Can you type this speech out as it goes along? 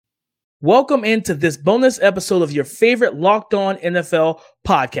Welcome into this bonus episode of your favorite Locked On NFL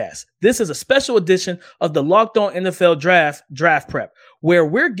podcast. This is a special edition of the Locked On NFL Draft Prep, where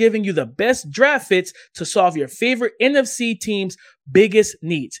we're giving you the best draft fits to solve your favorite NFC team's biggest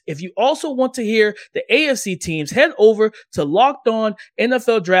needs. If you also want to hear the AFC teams, head over to Locked On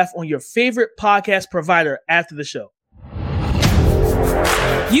NFL Draft on your favorite podcast provider after the show.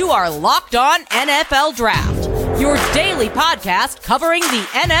 You are Locked On NFL Draft, your daily podcast covering the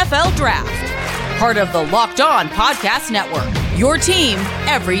NFL Draft. Part of the Locked On Podcast Network, your team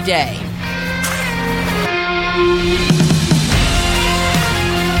every day.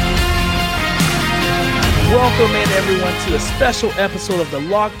 Welcome in, everyone, to a special episode of the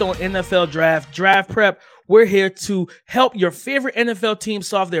Locked On NFL Draft Prep. We're here to help your favorite NFL team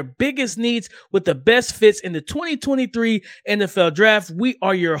solve their biggest needs with the best fits in the 2023 NFL Draft. We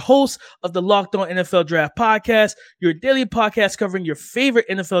are your hosts of the Locked On NFL Draft Podcast, your daily podcast covering your favorite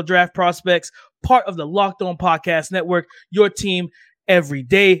NFL draft prospects, part of the Locked On Podcast Network, your team every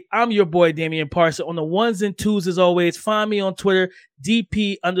day. I'm your boy, Damian Parson. On the ones and twos, as always, find me on Twitter,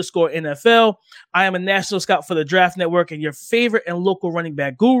 DP_NFL. I am a national scout for the Draft Network and your favorite and local running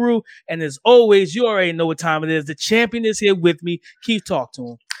back guru. And as always, you already know what time it is. The champion is here with me. Keith, talk to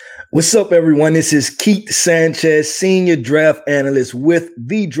him. What's up, everyone? This is Keith Sanchez, senior draft analyst with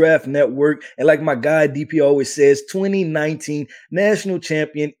the Draft Network. And like my guy DP always says, 2019 national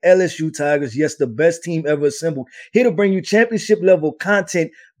champion LSU Tigers. Yes, the best team ever assembled. Here to bring you championship level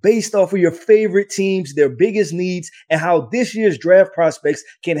content based off of your favorite teams, their biggest needs, and how this year's draft prospects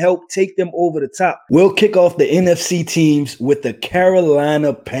can help take them over the top. We'll kick off the NFC teams with the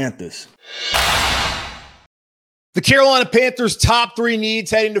Carolina Panthers. The Carolina Panthers' top three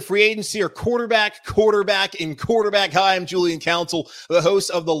needs heading to free agency are quarterback, and quarterback. Hi, I'm Julian Council, the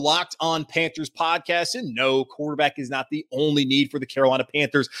host of the Locked On Panthers podcast. And no, quarterback is not the only need for the Carolina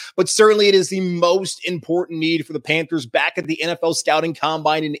Panthers, but certainly it is the most important need for the Panthers. Back at the NFL Scouting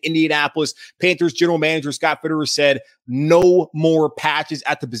Combine in Indianapolis, Panthers general manager Scott Fitterer said, no more patches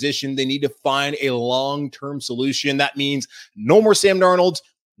at the position. They need to find a long-term solution. That means no more Sam Darnold,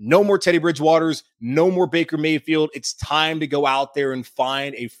 no more Teddy Bridgewaters, no more Baker Mayfield. It's time to go out there and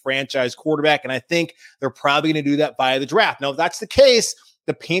find a franchise quarterback. And I think they're probably going to do that via the draft. Now, if that's the case,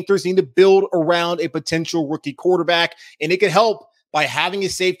 the Panthers need to build around a potential rookie quarterback, and it could help by having a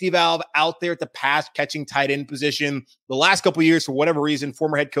safety valve out there at the pass catching tight end position. The last couple of years, for whatever reason,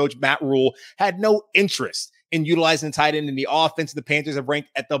 former head coach Matt Rule had no interest in utilizing the tight end in the offense. The Panthers have ranked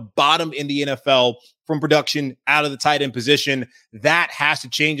at the bottom in the NFL from production out of the tight end position. That has to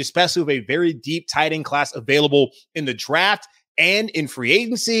change, especially with a very deep tight end class available in the draft and in free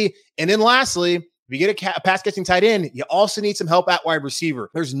agency. And then lastly, if you get a pass catching tight end, you also need some help at wide receiver.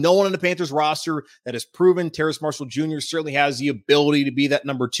 There's no one on the Panthers roster that has proven. Terrace Marshall Jr. certainly has the ability to be that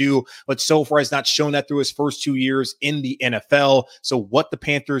number two, but so far has not shown that through his first 2 years in the NFL. So what the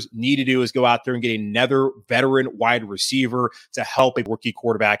Panthers need to do is go out there and get another veteran wide receiver to help a rookie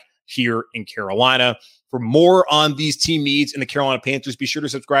quarterback here in Carolina. For more on these team needs in the Carolina Panthers, be sure to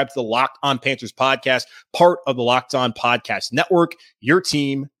subscribe to the Locked On Panthers podcast, part of the Locked On Podcast Network, your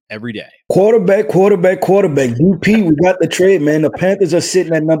team every day. Quarterback. DP, we got the trade, man. The Panthers are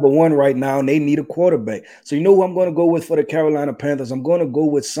sitting at number one right now, and they need a quarterback. So you know who I'm going to go with for the Carolina Panthers? I'm going to go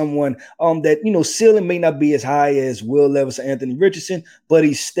with someone that, ceiling may not be as high as Will Levis or Anthony Richardson, but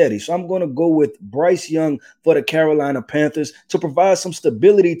he's steady. So I'm going to go with Bryce Young for the Carolina Panthers to provide some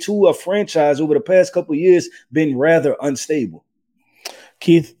stability to a franchise over the past couple of years been rather unstable.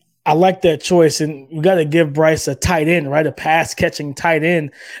 Keith, I like that choice, and we got to give Bryce a tight end, right? A pass-catching tight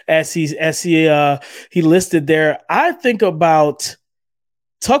end, as he listed there. I think about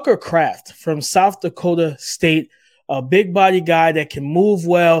Tucker Kraft from South Dakota State, a big body guy that can move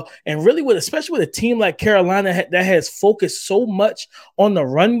well, and really, especially with a team like Carolina that has focused so much on the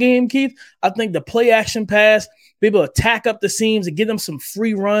run game, Keith. I think the play-action pass, be able to attack up the seams and get them some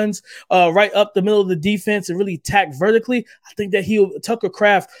free runs right up the middle of the defense and really attack vertically. I think that Tucker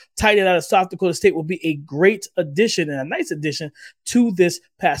Kraft, tight end out of South Dakota State, will be a great addition and a nice addition to this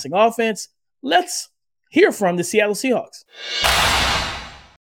passing offense. Let's hear from the Seattle Seahawks.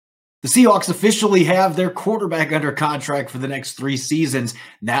 The Seahawks officially have their quarterback under contract for the next 3 seasons.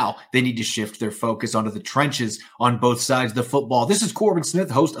 Now they need to shift their focus onto the trenches on both sides of the football. This is Corbin Smith,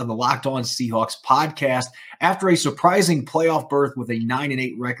 host of the Locked On Seahawks podcast. After a surprising playoff berth with a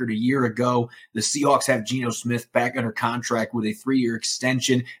 9-8 record a year ago, the Seahawks have Geno Smith back under contract with a 3-year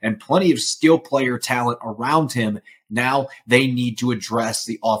extension and plenty of skill player talent around him. Now they need to address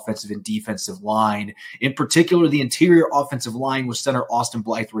the offensive and defensive line. In particular, the interior offensive line with center Austin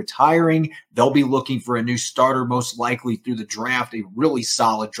Blythe retiring. They'll be looking for a new starter, most likely through the draft, a really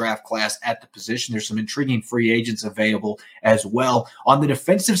solid draft class at the position. There's some intriguing free agents available as well. On the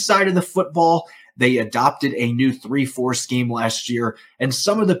defensive side of the football, they adopted a new 3-4 scheme last year, and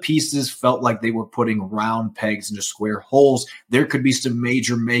some of the pieces felt like they were putting round pegs into square holes. There could be some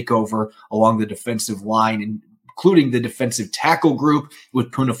major makeover along the defensive line, including the defensive tackle group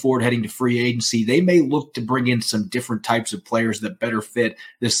with Poona Ford heading to free agency. They may look to bring in some different types of players that better fit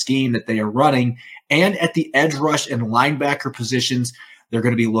the scheme that they are running. And at the edge rush and linebacker positions, they're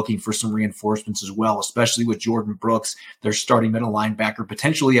going to be looking for some reinforcements as well, especially with Jordan Brooks, their starting middle linebacker,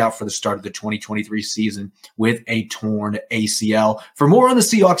 potentially out for the start of the 2023 season with a torn ACL. For more on the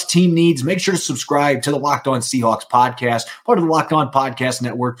Seahawks team needs, make sure to subscribe to the Locked On Seahawks podcast, part of the Locked On Podcast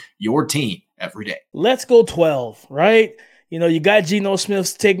Network, your team every day. Let's go 12, right? You got Geno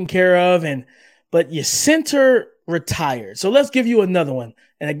Smith taken care of, but your center retired. So let's give you another one.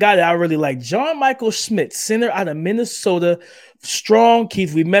 And a guy that I really like, John Michael Schmitz, center out of Minnesota. Strong,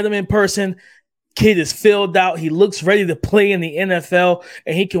 Keith. We met him in person. Kid is filled out. He looks ready to play in the NFL,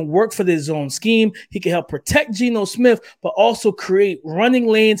 and he can work for his own scheme. He can help protect Geno Smith, but also create running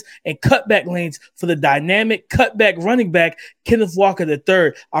lanes and cutback lanes for the dynamic cutback running back, Kenneth Walker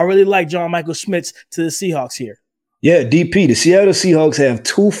III. I really like John Michael Schmitz to the Seahawks here. Yeah, DP, the Seattle Seahawks have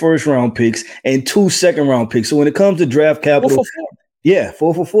 2 first-round picks and 2 second-round picks. So when it comes to draft capital, 4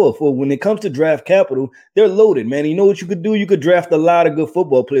 for 4. For when it comes to draft capital, they're loaded, man. You know what you could do? You could draft a lot of good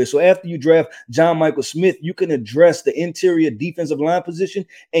football players. So after you draft John Michael Smith, you can address the interior defensive line position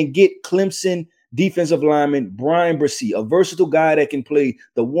and get Clemson defensive lineman Brian Bresee, a versatile guy that can play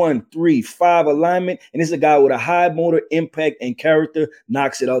the 1, 3, 5 alignment. And it's a guy with a high motor impact and character,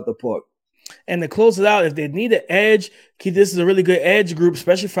 knocks it out the park. And to close it out, if they need an edge, this is a really good edge group,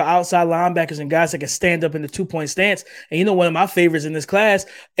 especially for outside linebackers and guys that can stand up in the 2-point stance. And one of my favorites in this class,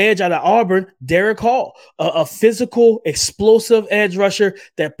 edge out of Auburn, Derek Hall, a physical, explosive edge rusher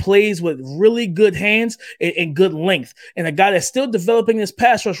that plays with really good hands and good length. And a guy that's still developing his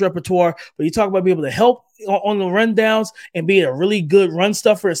pass rush repertoire, but you talk about being able to help on the rundowns and be a really good run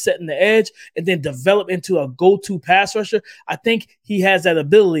stuffer, setting the edge, and then develop into a go-to pass rusher. I think he has that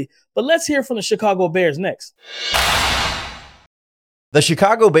ability. But let's hear from the Chicago Bears next. The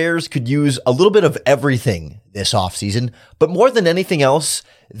Chicago Bears could use a little bit of everything this offseason, but more than anything else,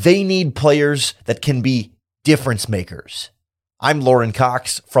 they need players that can be difference makers. I'm Lauren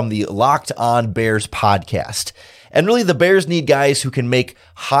Cox from the Locked On Bears podcast. And really, the Bears need guys who can make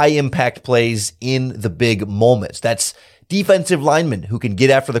high-impact plays in the big moments. That's defensive linemen who can get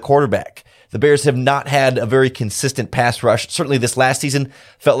after the quarterback. The Bears have not had a very consistent pass rush. Certainly this last season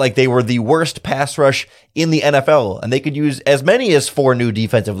felt like they were the worst pass rush in the NFL, and they could use as many as 4 new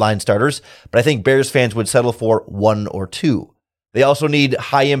defensive line starters, but I think Bears fans would settle for 1 or 2. They also need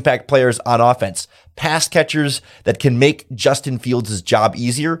high-impact players on offense, pass catchers that can make Justin Fields' job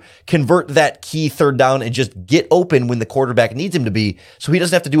easier, convert that key third down, and just get open when the quarterback needs him to be so he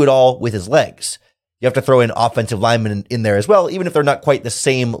doesn't have to do it all with his legs. You have to throw in offensive linemen in there as well, even if they're not quite the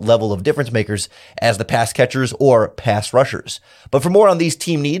same level of difference makers as the pass catchers or pass rushers. But for more on these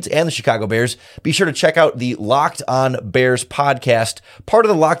team needs and the Chicago Bears, be sure to check out the Locked On Bears podcast, part of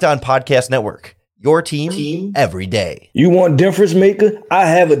the Locked On Podcast Network. Your team every day. You want difference maker? I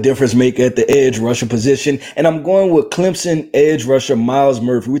have a difference maker at the edge rusher position, and I'm going with Clemson edge rusher Myles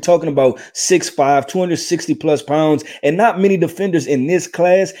Murphy. We're talking about 6'5", 260 plus pounds, and not many defenders in this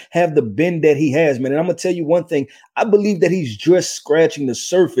class have the bend that he has, man. And I'm going to tell you one thing. I believe that he's just scratching the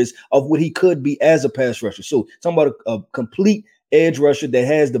surface of what he could be as a pass rusher. So talking about a complete edge rusher that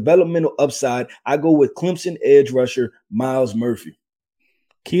has developmental upside, I go with Clemson edge rusher Myles Murphy.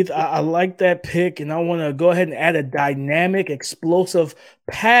 Keith, I like that pick, and I want to go ahead and add a dynamic, explosive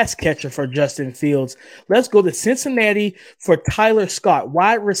pass catcher for Justin Fields. Let's go to Cincinnati for Tyler Scott,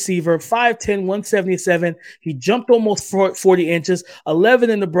 wide receiver, 5'10", 177. He jumped almost 40 inches, 11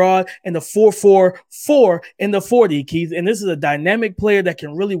 in the broad, and the 4.44 in the 40, Keith. And this is a dynamic player that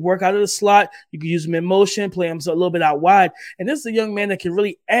can really work out of the slot. You can use him in motion, play him a little bit out wide. And this is a young man that can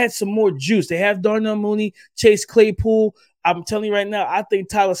really add some more juice. They have Darnell Mooney, Chase Claypool. I'm telling you right now, I think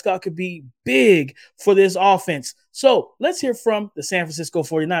Tyler Scott could be big for this offense. So let's hear from the San Francisco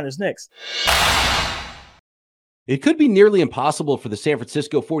 49ers next. It could be nearly impossible for the San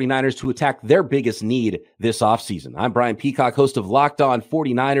Francisco 49ers to attack their biggest need this offseason. I'm Brian Peacock, host of Locked On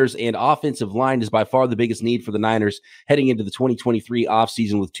 49ers, and offensive line is by far the biggest need for the Niners heading into the 2023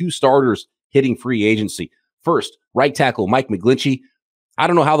 offseason with 2 starters hitting free agency. First, right tackle Mike McGlinchey. I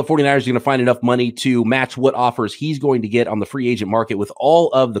don't know how the 49ers are going to find enough money to match what offers he's going to get on the free agent market with all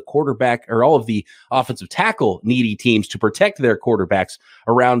of the quarterback or all of the offensive tackle needy teams to protect their quarterbacks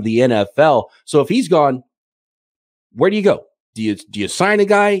around the NFL. So if he's gone, where do you go? Do you sign a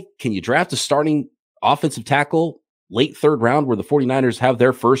guy? Can you draft a starting offensive tackle late third round where the 49ers have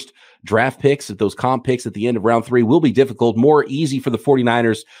their first draft picks? At those comp picks at the end of round 3 will be difficult. More easy for the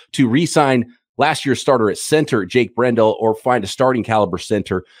 49ers to re-sign last year's starter at center, Jake Brendel, or find a starting caliber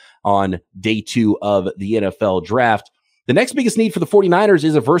center on day 2 of the NFL draft. The next biggest need for the 49ers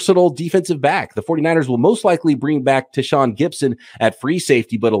is a versatile defensive back. The 49ers will most likely bring back Tashawn Gibson at free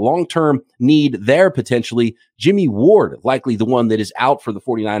safety, but a long-term need there potentially. Jimmy Ward, likely the one that is out for the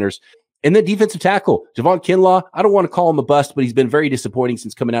 49ers. And then defensive tackle, Javon Kinlaw, I don't want to call him a bust, but he's been very disappointing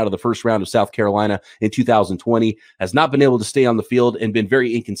since coming out of the first round of South Carolina in 2020, has not been able to stay on the field and been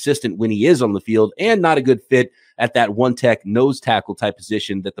very inconsistent when he is on the field, and not a good fit at that one-tech nose tackle type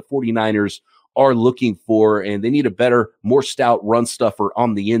position that the 49ers are looking for, and they need a better, more stout run stuffer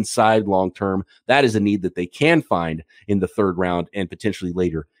on the inside long-term. That is a need that they can find in the third round and potentially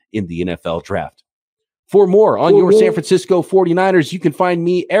later in the NFL draft. For more on your San Francisco 49ers, you can find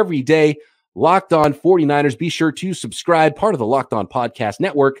me every day, Locked On 49ers. Be sure to subscribe, part of the Locked On Podcast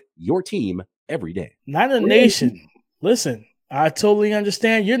Network, your team every day. Niner Nation, listen, I totally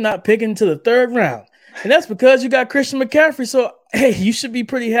understand you're not picking to the third round, and that's because you got Christian McCaffrey, so, hey, you should be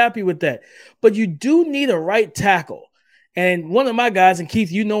pretty happy with that. But you do need a right tackle, and one of my guys, and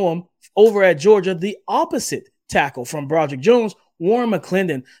Keith, you know him, over at Georgia, the opposite tackle from Broderick Jones, Warren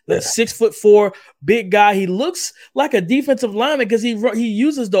McClendon, the 6'4" big guy. He looks like a defensive lineman because he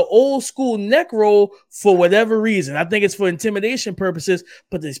uses the old school neck roll for whatever reason. I think it's for intimidation purposes,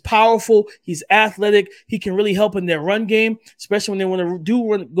 but he's powerful. He's athletic. He can really help in their run game, especially when they want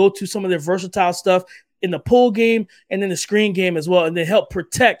to go to some of their versatile stuff in the pull game and then the screen game as well, and then help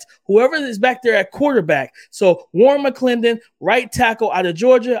protect whoever is back there at quarterback. So Warren McClendon, right tackle out of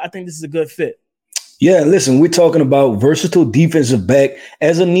Georgia. I think this is a good fit. Yeah, listen, we're talking about versatile defensive back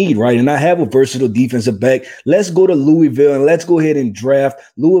as a need, right? And I have a versatile defensive back. Let's go to Louisville and let's go ahead and draft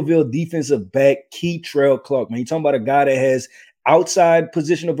Louisville defensive back Kei'Trel Clark. Man, you're talking about a guy that has outside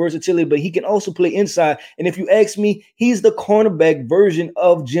positional versatility, but he can also play inside. And if you ask me, he's the cornerback version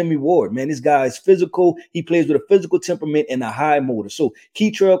of Jimmy Ward. Man, this guy is physical. He plays with a physical temperament and a high motor. So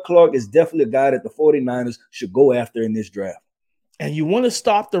Kei'Trel Clark is definitely a guy that the 49ers should go after in this draft. And you want to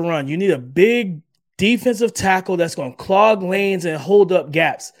stop the run. You need a big defensive tackle that's going to clog lanes and hold up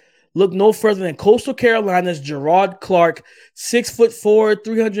gaps. Look no further than Coastal Carolina's Gerard Clark, 6'4",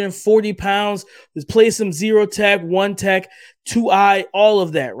 340 pounds. Plays some zero tech, one tech, 2-eye, all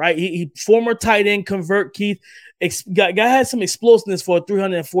of that, right? He former tight end convert, Keith. Guy has some explosiveness for a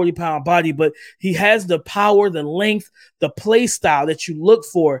 340-pound body, but he has the power, the length, the play style that you look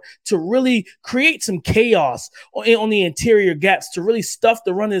for to really create some chaos on the interior gaps, to really stuff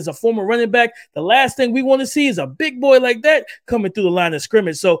the run. As a former running back, the last thing we want to see is a big boy like that coming through the line of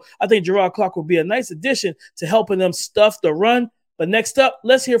scrimmage. So I think Gerard Clark will be a nice addition to helping them stuff the run. But next up,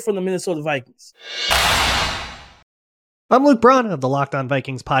 let's hear from the Minnesota Vikings. I'm Luke Braun of the Locked On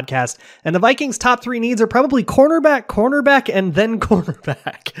Vikings podcast, and the Vikings' top 3 needs are probably cornerback, and then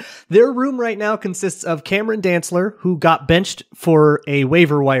cornerback. Their room right now consists of Cameron Dantzler, who got benched for a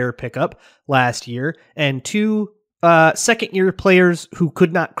waiver wire pickup last year, and 2 second-year players who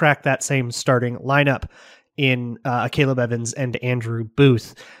could not crack that same starting lineup in Caleb Evans and Andrew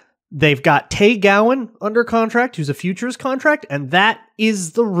Booth. They've got Tay Gowan under contract, who's a futures contract, and that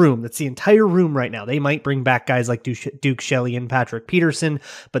is the room. That's the entire room right now. They might bring back guys like Duke Shelley and Patrick Peterson,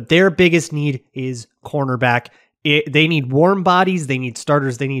 but their biggest need is cornerback. They need warm bodies, they need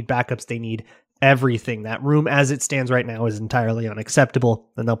starters, they need backups, they need everything. That room as it stands right now is entirely unacceptable,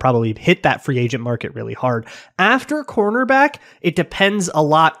 and they'll probably hit that free agent market really hard. After cornerback, it depends a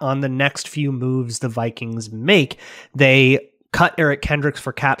lot on the next few moves the Vikings make. They cut Eric Kendricks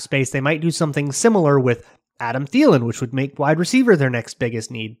for cap space. They might do something similar with Adam Thielen, which would make wide receiver their next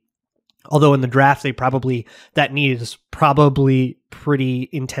biggest need. Although in the draft, that need is probably pretty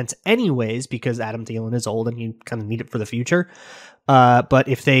intense anyways, because Adam Thielen is old and you kind of need it for the future. But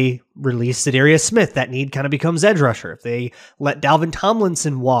if they release Za'Darius Smith, that need kind of becomes edge rusher. If they let Dalvin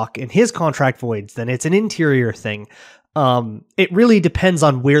Tomlinson walk and his contract voids, then it's an interior thing. It really depends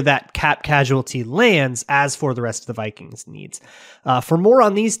on where that cap casualty lands. As for the rest of the Vikings needs, for more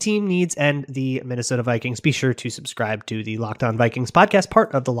on these team needs and the Minnesota Vikings, be sure to subscribe to the Locked On Vikings podcast,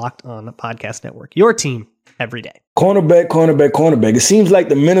 part of the Locked On Podcast Network, your team every day. Cornerback. It seems like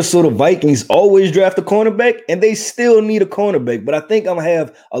the Minnesota Vikings always draft a cornerback, and they still need a cornerback. But I think I'm gonna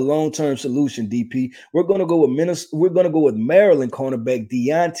have a long-term solution. DP, we're gonna go with We're gonna go with Maryland cornerback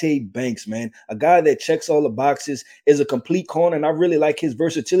Deonte Banks, man, a guy that checks all the boxes, is a complete corner, and I really like his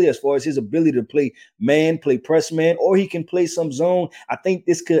versatility as far as his ability to play man, play press man, or he can play some zone. I think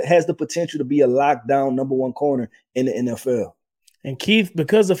this has the potential to be a lockdown number one corner in the NFL. And Keith,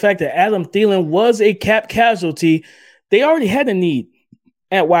 because of the fact that Adam Thielen was a cap casualty, they already had a need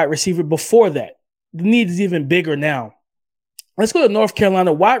at wide receiver before that. The need is even bigger now. Let's go to North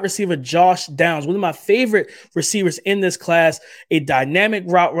Carolina. Wide receiver Josh Downs, one of my favorite receivers in this class, a dynamic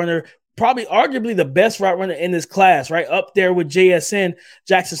route runner, probably arguably the best route runner in this class, right? Up there with JSN,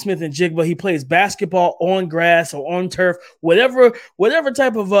 Jackson Smith and Jigba. He plays basketball on grass or on turf, whatever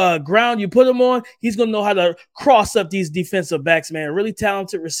type of ground you put him on, he's going to know how to cross up these defensive backs, man. A really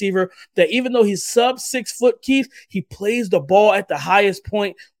talented receiver that even though he's sub 6 foot, Keith, he plays the ball at the highest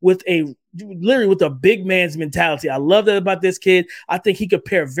point with a big man's mentality. I love that about this kid. I think he could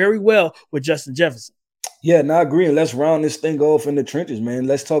pair very well with Justin Jefferson. Yeah, I agree. And let's round this thing off in the trenches, man.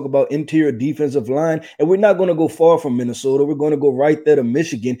 Let's talk about interior defensive line. And we're not going to go far from Minnesota. We're going to go right there to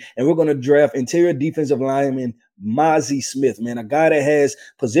Michigan, and we're going to draft interior defensive lineman Mazi Smith, man, a guy that has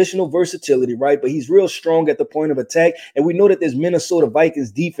positional versatility, right? But he's real strong at the point of attack. And we know that this Minnesota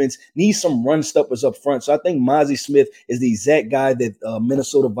Vikings defense needs some run stoppers up front. So I think Mazi Smith is the exact guy that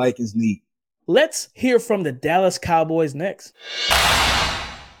Minnesota Vikings need. Let's hear from the Dallas Cowboys next.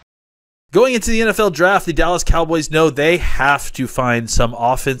 Going into the NFL draft, the Dallas Cowboys know they have to find some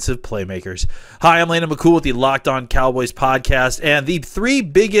offensive playmakers. Hi, I'm Landon McCool with the Locked On Cowboys podcast, and the three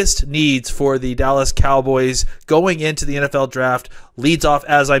biggest needs for the Dallas Cowboys going into the NFL draft leads off,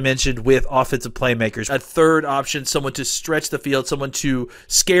 as I mentioned, with offensive playmakers. A third option, someone to stretch the field, someone to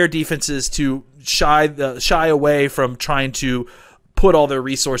scare defenses, to shy away from trying to put all their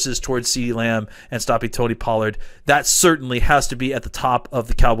resources towards CeeDee Lamb and stopping Tony Pollard. That certainly has to be at the top of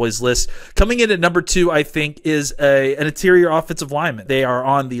the Cowboys list. Coming in at number 2, I think, is an interior offensive lineman. They are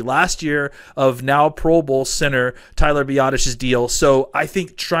on the last year of now Pro Bowl center Tyler Biadasz's deal. So I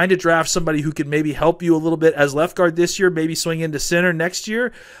think trying to draft somebody who can maybe help you a little bit as left guard this year, maybe swing into center next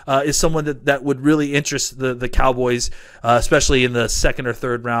year, is someone that would really interest the Cowboys, especially in the second or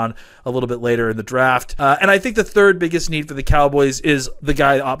third round, a little bit later in the draft. And I think the third biggest need for the Cowboys is the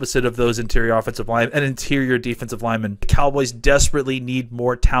guy opposite of those interior offensive linemen, an interior defensive lineman. The Cowboys desperately need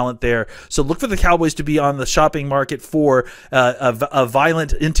more talent there. So look for the Cowboys to be on the shopping market for a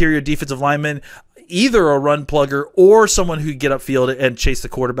violent interior defensive lineman, either a run plugger or someone who can get upfield and chase the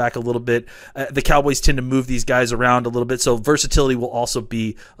quarterback a little bit. The Cowboys tend to move these guys around a little bit, so versatility will also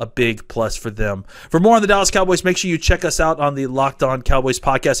be a big plus for them. For more on the Dallas Cowboys, make sure you check us out on the Locked On Cowboys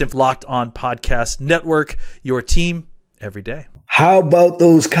podcast and Locked On Podcast Network, your team every day. How about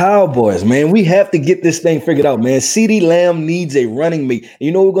those Cowboys, man? We have to get this thing figured out, man. CeeDee Lamb needs a running mate. And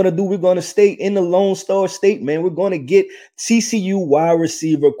you know what we're going to do? We're going to stay in the Lone Star State, man. We're going to get TCU wide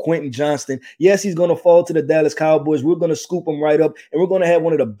receiver Quentin Johnston. Yes, he's going to fall to the Dallas Cowboys. We're going to scoop him right up, and we're going to have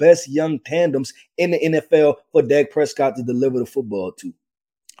one of the best young tandems in the NFL for Dak Prescott to deliver the football to.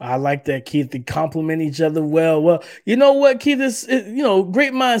 I like that, Keith. They complement each other well. Well, you know what, Keith?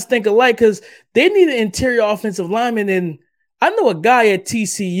 Great minds think alike, because they need an interior offensive lineman, and I know a guy at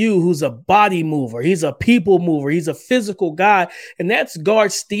TCU who's a body mover. He's a people mover. He's a physical guy, and that's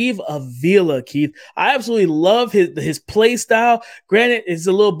guard Steve Avila, Keith. I absolutely love his play style. Granted, it's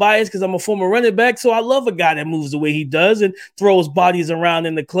a little biased because I'm a former running back, so I love a guy that moves the way he does and throws bodies around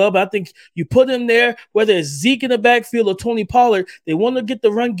in the club. I think you put him there, whether it's Zeke in the backfield or Tony Pollard, they want to get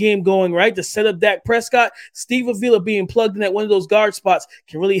the run game going, right, to set up Dak Prescott. Steve Avila being plugged in at one of those guard spots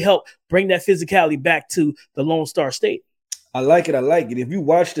can really help bring that physicality back to the Lone Star State. I like it. If you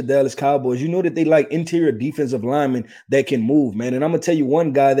watch the Dallas Cowboys, you know that they like interior defensive linemen that can move, man. And I'm going to tell you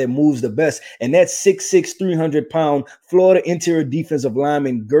one guy that moves the best, and that's 6'6", 300-pound Florida interior defensive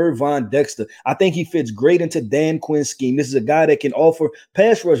lineman Gervon Dexter. I think he fits great into Dan Quinn's scheme. This is a guy that can offer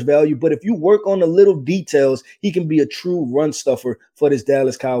pass rush value, but if you work on the little details, he can be a true run stuffer for this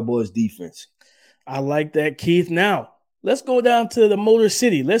Dallas Cowboys defense. I like that, Keith. Now, let's go down to the Motor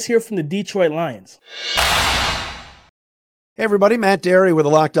City. Let's hear from the Detroit Lions. Hey everybody, Matt Derry with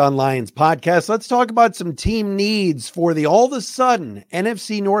the Locked On Lions podcast. Let's talk about some team needs for the all-of-a-sudden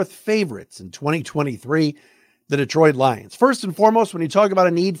NFC North favorites in 2023, the Detroit Lions. First and foremost, when you talk about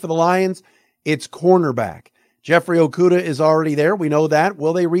a need for the Lions, it's cornerback. Jeffrey Okudah is already there. We know that.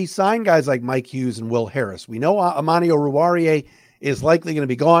 Will they re-sign guys like Mike Hughes and Will Harris? We know Amani Oruwariye is likely going to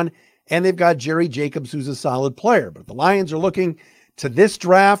be gone, and they've got Jerry Jacobs, who's a solid player. But the Lions are looking to this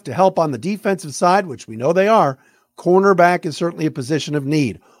draft to help on the defensive side, which we know they are, cornerback is certainly a position of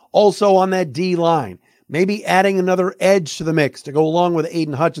need. Also on that D line, maybe adding another edge to the mix to go along with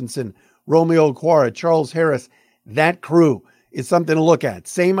Aiden Hutchinson, Romeo Okwara, Charles Harris. That crew is something to look at.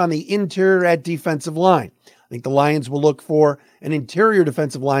 Same on the interior at defensive line. I think the Lions will look for an interior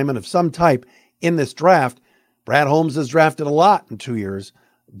defensive lineman of some type in this draft. Brad Holmes has drafted a lot in 2 years.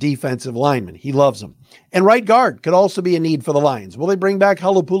 Defensive lineman. He loves them. And right guard could also be a need for the Lions. Will they bring back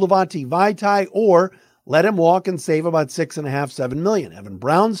Halapoulivaati Vaitai or let him walk and save about $6.5–7 million? Evan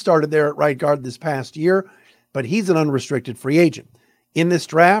Brown started there at right guard this past year, but he's an unrestricted free agent. In this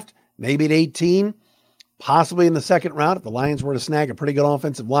draft, maybe at 18, possibly in the second round, if the Lions were to snag a pretty good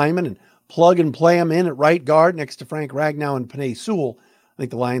offensive lineman and plug and play him in at right guard next to Frank Ragnow and Penei Sewell, I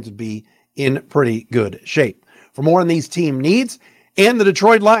think the Lions would be in pretty good shape. For more on these team needs and the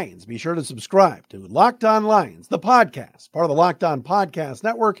Detroit Lions, be sure to subscribe to Locked On Lions, the podcast, part of the Locked On Podcast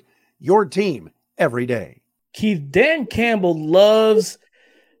Network, your team every day. Keith, Dan Campbell loves,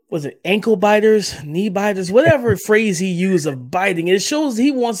 was it ankle biters, knee biters, whatever phrase he used of biting. It shows he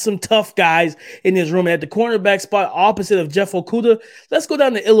wants some tough guys in his room. At the cornerback spot opposite of Jeff Okudah, let's go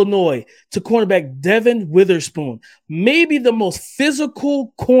down to Illinois to cornerback Devin Witherspoon. Maybe the most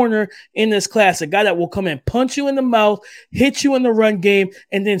physical corner in this class, a guy that will come and punch you in the mouth, hit you in the run game,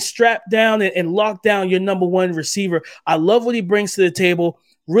 and then strap down and lock down your number one receiver. I love what he brings to the table.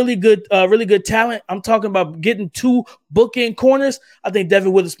 Really good talent. I'm talking about getting 2 bookend corners. I think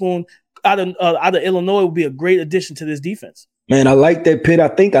Devin Witherspoon out of Illinois would be a great addition to this defense. Man, I like that pick. I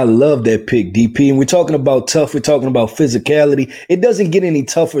think I love that pick, DP. And we're talking about tough. We're talking about physicality. It doesn't get any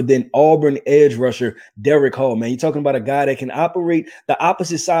tougher than Auburn edge rusher Derek Hall, man. You're talking about a guy that can operate the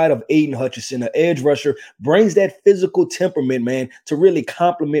opposite side of Aiden Hutchinson. An edge rusher brings that physical temperament, man, to really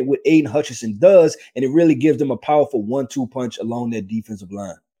complement what Aiden Hutchinson does, and it really gives them a powerful 1-2 punch along that defensive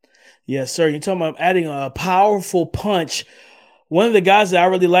line. Yes, sir. You're talking about adding a powerful punch. One of the guys that I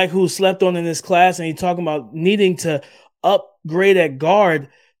really like who slept on in this class, and you're talking about needing to upgrade at guard,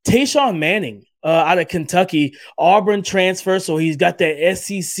 Tayshawn Manning out of Kentucky, Auburn transfer, so he's got that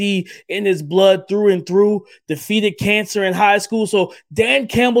SEC in his blood through and through, defeated cancer in high school, so Dan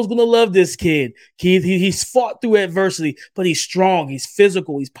Campbell's going to love this kid. He's fought through adversity, but he's strong, he's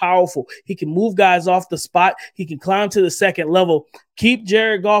physical, he's powerful, he can move guys off the spot, he can climb to the second level. Keep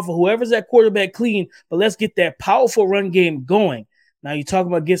Jared Goff or whoever's that quarterback clean, but let's get that powerful run game going. Now you talk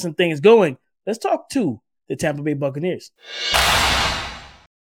about getting some things going, let's talk to the Tampa Bay Buccaneers.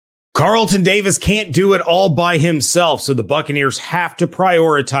 Carlton Davis can't do it all by himself, so the Buccaneers have to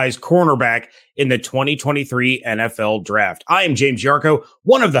prioritize cornerback in the 2023 NFL Draft. I am James Yarko,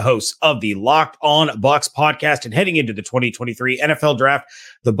 one of the hosts of the Locked On Bucs podcast, and heading into the 2023 NFL Draft,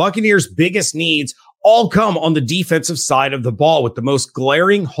 the Buccaneers' biggest needs all come on the defensive side of the ball, with the most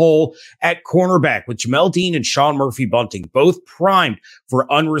glaring hole at cornerback, with Jamel Dean and Sean Murphy-Bunting both primed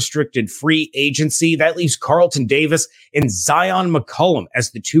for unrestricted free agency. That leaves Carlton Davis and Zion McCollum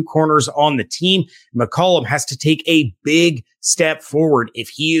as the 2 corners on the team. McCollum has to take a big step forward if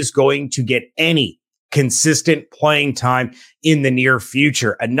he is going to get any consistent playing time in the near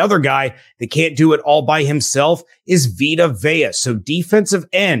future. Another guy that can't do it all by himself is Vita Vea. So defensive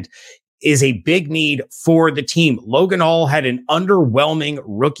end is a big need for the team. Logan Hall had an underwhelming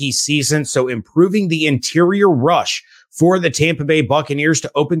rookie season, so improving the interior rush for the Tampa Bay Buccaneers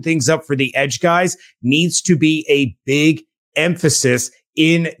to open things up for the edge guys needs to be a big emphasis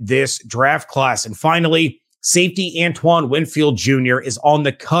in this draft class. And finally, safety Antoine Winfield Jr. is on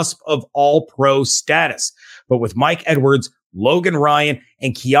the cusp of all-pro status. But with Mike Edwards, Logan Ryan,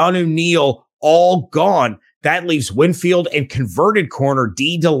 and Keanu Neal all gone, that leaves Winfield and converted corner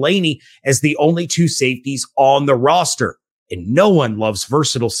D. Delaney as the only 2 safeties on the roster. And no one loves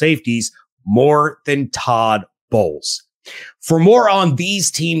versatile safeties more than Todd Bowles. For more on these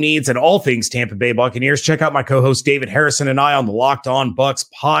team needs and all things Tampa Bay Buccaneers, check out my co-host David Harrison and I on the Locked On Bucs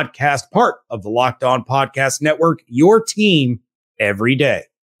podcast, part of the Locked On Podcast Network, your team every day.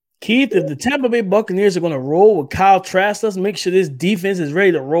 Keith, if the Tampa Bay Buccaneers are going to roll with Kyle Trask, let's make sure this defense is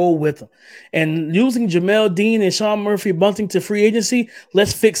ready to roll with them. And using Jamel Dean and Sean Murphy-Bunting to free agency,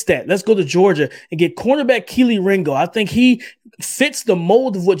 let's fix that. Let's go to Georgia and get cornerback Keely Ringo. I think he fits the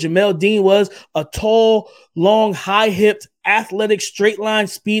mold of what Jamel Dean was, a tall, long, high-hipped, athletic, straight line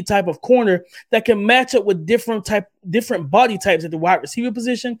speed type of corner that can match up with different body types at the wide receiver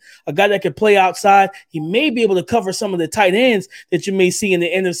position. A guy that can play outside. He may be able to cover some of the tight ends that you may see in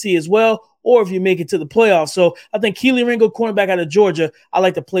the NFC as well, or if you make it to the playoffs. So I think Keely Ringo, cornerback out of Georgia, I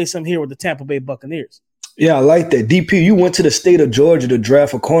like to play some here with the Tampa Bay Buccaneers. Yeah, I like that. DP, you went to the state of Georgia to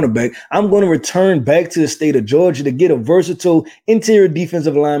draft a cornerback. I'm going to return back to the state of Georgia to get a versatile interior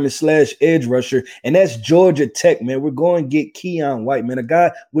defensive lineman / edge rusher, and that's Georgia Tech, man. We're going to get Keon White, man, a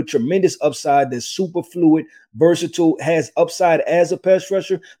guy with tremendous upside that's super fluid, versatile, has upside as a pass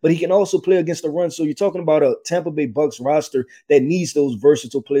rusher, but he can also play against the run. So you're talking about a Tampa Bay Bucks roster that needs those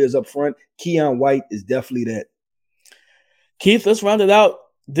versatile players up front. Keon White is definitely that. Keith, let's round it out.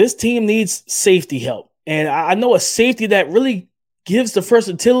 This team needs safety help. And I know a safety that really gives the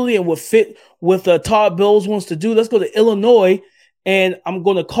versatility and would fit with Todd Bowles wants to do. Let's go to Illinois, and I'm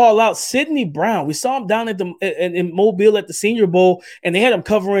going to call out Sidney Brown. We saw him down at in Mobile at the Senior Bowl, and they had him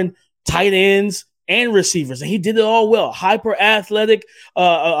covering tight ends and receivers, and he did it all well. Hyper athletic,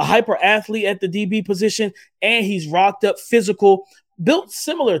 a hyper athlete at the DB position, and he's rocked up, physical, built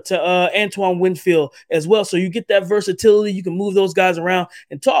similar to Antoine Winfield as well. So you get that versatility. You can move those guys around,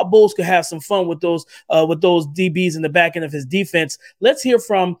 and Todd Bowles could have some fun with those DBs in the back end of his defense. Let's hear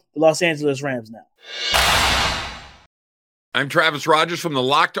from the Los Angeles Rams now. I'm Travis Rogers from the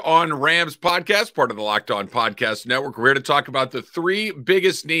Locked On Rams podcast, part of the Locked On Podcast Network. We're here to talk about the three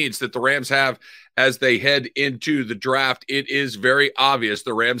biggest needs that the Rams have as they head into the draft. It is very obvious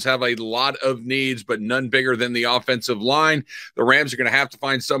the Rams have a lot of needs, but none bigger than the offensive line. The Rams are going to have to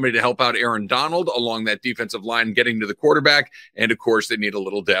find somebody to help out Aaron Donald along that defensive line, getting to the quarterback. And of course, they need a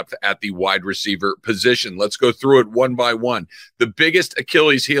little depth at the wide receiver position. Let's go through it one by one. The biggest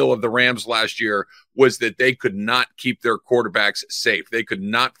Achilles heel of the Rams last year was that they could not keep their quarterbacks safe. They could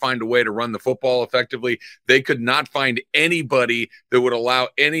not find a way to run the football effectively. They could not find anybody that would allow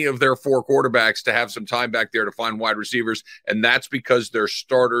any of their four quarterbacks to have some time back there to find wide receivers, and that's because their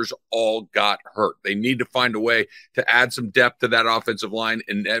starters all got hurt. They need to find a way to add some depth to that offensive line,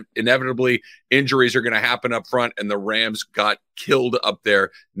 and inevitably injuries are going to happen up front, and the Rams got killed up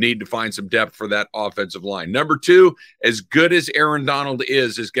there. Need to find some depth for that offensive line. Number two, as good as Aaron Donald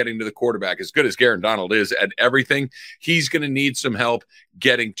is getting to the quarterback, as good as Aaron Donald is at everything, he's going to need some help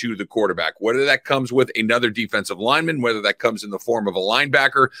getting to the quarterback. Whether that comes with another defensive lineman, whether that comes in the form of a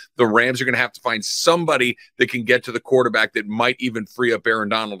linebacker, the Rams are going to have to find somebody that can get to the quarterback that might even free up Aaron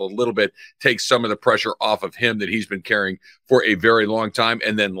Donald a little bit, take some of the pressure off of him that he's been carrying for a very long time.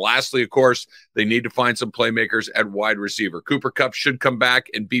 And then lastly, of course, they need to find some playmakers at wide receiver. Cooper Kupp should come back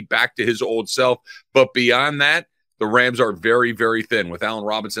and be back to his old self. But beyond that, the Rams are very, very thin. With Allen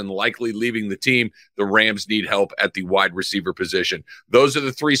Robinson likely leaving the team, the Rams need help at the wide receiver position. Those are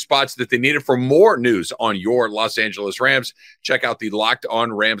the three spots that they needed. For more news on your Los Angeles Rams, check out the Locked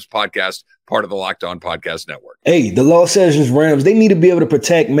On Rams podcast, part of the Locked On Podcast Network. Hey, the Los Angeles Rams, they need to be able to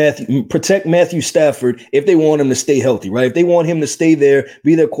protect Matthew Stafford if they want him to stay healthy, right? If they want him to stay there,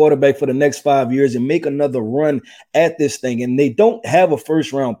 be their quarterback for the next 5 years and make another run at this thing. And they don't have a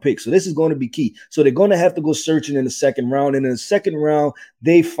first-round pick, so this is going to be key. So they're going to have to go searching in the second round. And in the second round,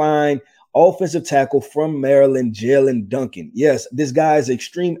 they find offensive tackle from Maryland, Jalen Duncan. Yes, this guy is an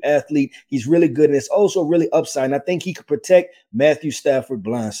extreme athlete. He's really good, and it's also really upside. And I think he could protect Matthew Stafford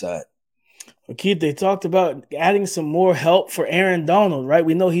blindside. Keith, they talked about adding some more help for Aaron Donald, right?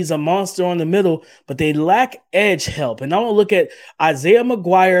 We know he's a monster on the middle, but they lack edge help. And I want to look at Isaiah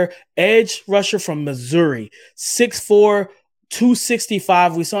McGuire, edge rusher from Missouri, 6'4",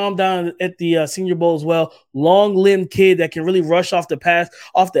 265. We saw him down at the Senior Bowl as well. Long-limbed kid that can really rush off the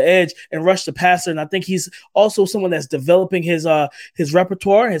edge and rush the passer. And I think he's also someone that's developing his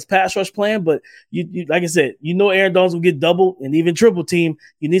repertoire, his pass rush plan. But you like I said, Aaron Donald will get double and even triple team.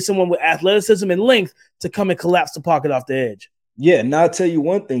 You need someone with athleticism and length to come and collapse the pocket off the edge. Yeah, now I'll tell you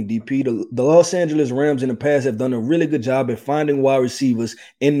one thing, DP. The Los Angeles Rams in the past have done a really good job at finding wide receivers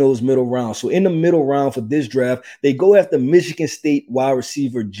in those middle rounds. So in the middle round for this draft, they go after Michigan State wide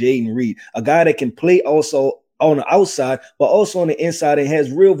receiver Jayden Reed, a guy that can play also on the outside, but also on the inside and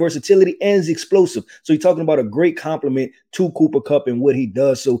has real versatility and is explosive. So you're talking about a great compliment to Cooper Kupp and what he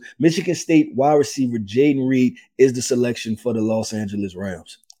does. So Michigan State wide receiver Jayden Reed is the selection for the Los Angeles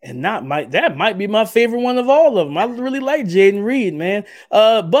Rams. And that might be my favorite one of all of them. I really like Jayden Reed, man.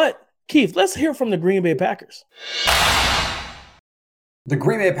 But Keith, let's hear from the Green Bay Packers. The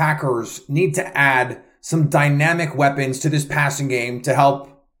Green Bay Packers need to add some dynamic weapons to this passing game to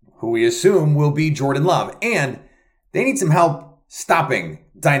help who we assume will be Jordan Love. And they need some help stopping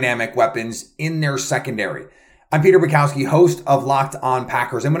dynamic weapons in their secondary. I'm Peter Bukowski, host of Locked On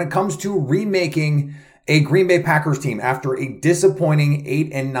Packers. And when it comes to remaking a Green Bay Packers team after a disappointing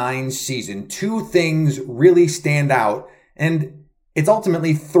 8-9 season, two things really stand out, and it's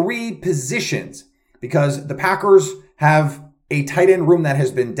ultimately three positions, because the Packers have a tight end room that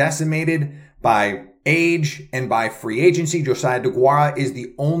has been decimated by age and by free agency. Josiah DeGuara is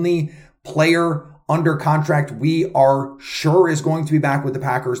the only player under contract we are sure is going to be back with the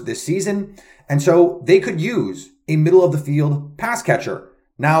Packers this season. And so they could use a middle of the field pass catcher.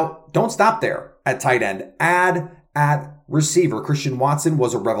 Now, don't stop there at tight end. Add at receiver. Christian Watson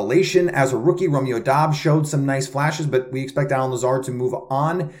was a revelation as a rookie. Romeo Doubs showed some nice flashes, but we expect Allen Lazard to move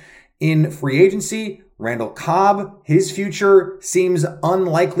on in free agency. Randall Cobb, his future seems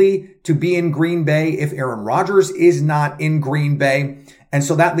unlikely to be in Green Bay if Aaron Rodgers is not in Green Bay. And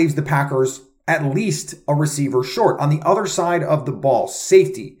so that leaves the Packers at least a receiver short. On the other side of the ball,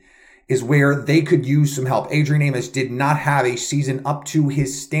 safety is where they could use some help. Adrian Amos did not have a season up to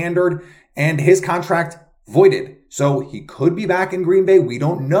his standard and his contract voided. So he could be back in Green Bay. We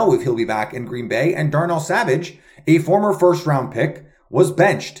don't know if he'll be back in Green Bay. And Darnell Savage, a former first-round pick, was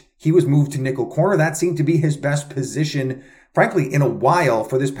benched. He was moved to nickel corner. That seemed to be his best position, frankly, in a while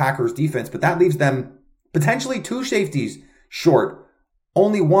for this Packers defense. But that leaves them potentially 2 safeties short.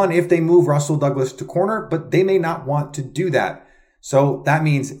 Only one if they move Russell Douglas to corner, but they may not want to do that. So that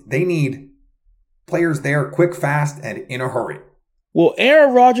means they need players there quick, fast, and in a hurry. Will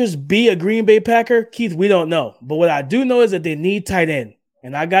Aaron Rodgers be a Green Bay Packer? Keith, we don't know. But what I do know is that they need tight end.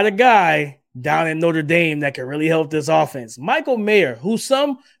 And I got a guy down in Notre Dame that can really help this offense. Michael Mayer, who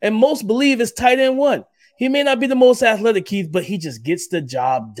some and most believe is tight end 1. He may not be the most athletic, Keith, but he just gets the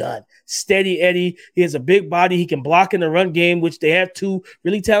job done. Steady Eddie. He has a big body. He can block in the run game, which they have 2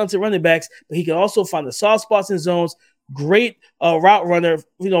 really talented running backs, but he can also find the soft spots and zones. Great route runner,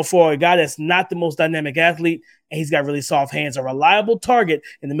 for a guy that's not the most dynamic athlete, and he's got really soft hands, a reliable target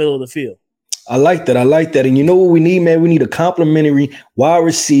in the middle of the field. I like that. And you know what we need, man? We need a complimentary wide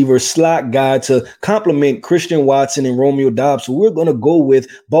receiver slot guy to complement Christian Watson and Romeo Doubs. So we're going to go with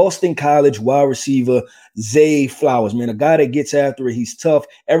Boston College wide receiver Zay Flowers, man, a guy that gets after it. He's tough.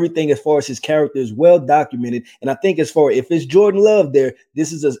 Everything as far as his character is well documented. And I think if it's Jordan Love there,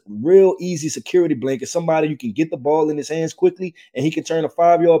 this is a real easy security blanket, somebody you can get the ball in his hands quickly, and he can turn a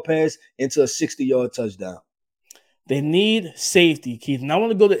 5-yard pass into a 60-yard touchdown. They need safety, Keith. And I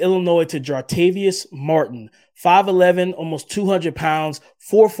want to go to Illinois to Jartavius Martin, 5'11", almost 200 pounds,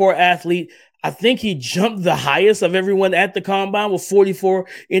 4'4" athlete. I think he jumped the highest of everyone at the combine with 44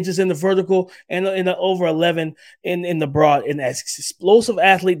 inches in the vertical and in the over 11 in the broad. And that explosive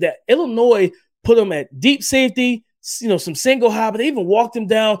athlete that Illinois put him at deep safety, some single high, but they even walked him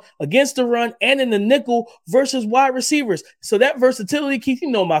down against the run and in the nickel versus wide receivers. So that versatility, Keith,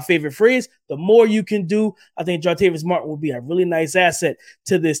 my favorite phrase, the more you can do. I think Jartavius Martin will be a really nice asset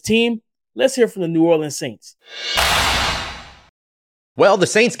to this team. Let's hear from the New Orleans Saints. Well, the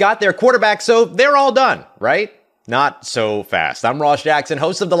Saints got their quarterback, so they're all done, right? Not so fast. I'm Ross Jackson,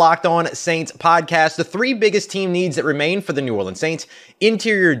 host of the Locked On Saints podcast. The 3 biggest team needs that remain for the New Orleans Saints: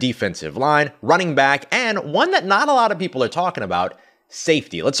 interior defensive line, running back, and one that not a lot of people are talking about,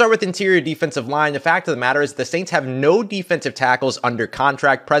 safety. Let's start with interior defensive line. The fact of the matter is the Saints have no defensive tackles under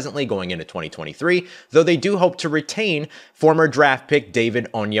contract presently going into 2023, though they do hope to retain former draft pick David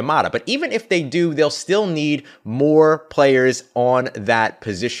Onyemata. But even if they do, they'll still need more players on that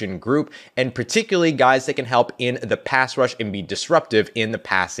position group, and particularly guys that can help in the pass rush and be disruptive in the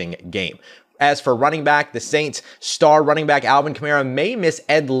passing game. As for running back, the Saints' star running back Alvin Kamara may miss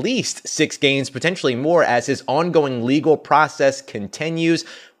at least 6 games, potentially more, as his ongoing legal process continues.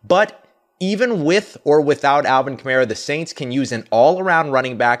 But even with or without Alvin Kamara, the Saints can use an all-around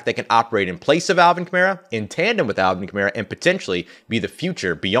running back that can operate in place of Alvin Kamara, in tandem with Alvin Kamara, and potentially be the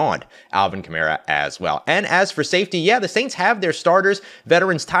future beyond Alvin Kamara as well. And as for safety, the Saints have their starters,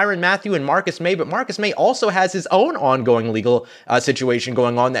 veterans Tyrann Mathieu and Marcus Maye, but Marcus Maye also has his own ongoing legal situation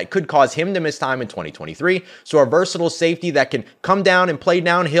going on that could cause him to miss time in 2023. So a versatile safety that can come down and play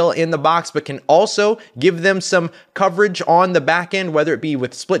downhill in the box, but can also give them some coverage on the back end, whether it be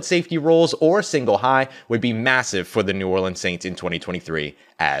with split safety roles or single high, would be massive for the New Orleans Saints in 2023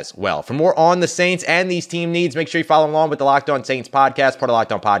 as well. For more on the Saints and these team needs, make sure you follow along with the Locked On Saints podcast, part of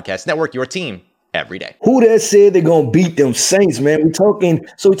Locked On Podcast Network, your team every day. Who that said they're going to beat them Saints, man? We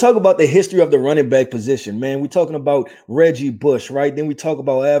talk about the history of the running back position, man. We're talking about Reggie Bush, right? Then we talk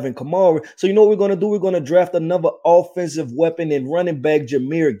about Alvin Kamara. So you know what we're going to do? We're going to draft another offensive weapon in running back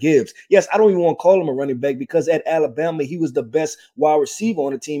Jahmyr Gibbs. Yes, I don't even want to call him a running back because at Alabama, he was the best wide receiver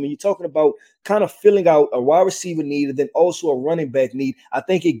on the team. And you're talking about kind of filling out a wide receiver need and then also a running back need. I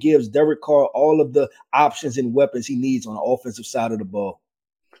think it gives Derek Carr all of the options and weapons he needs on the offensive side of the ball.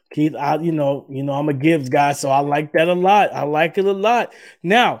 Keith, I'm a Gibbs guy, so I like that a lot. I like it a lot.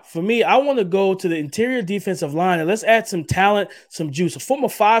 Now, for me, I want to go to the interior defensive line, and let's add some talent, some juice. A former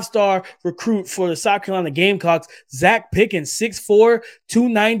 5-star recruit for the South Carolina Gamecocks, Zach Pickens, 6'4",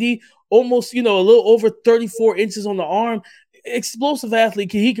 290, almost, a little over 34 inches on the arm. explosive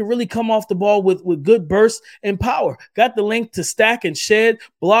athlete. He can really come off the ball with good bursts and power. Got the length to stack and shed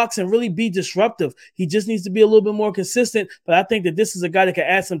blocks and really be disruptive. He just needs to be a little bit more consistent, but I think that this is a guy that can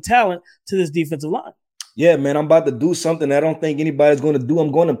add some talent to this defensive line. Yeah, man, I'm about to do something I don't think anybody's going to do.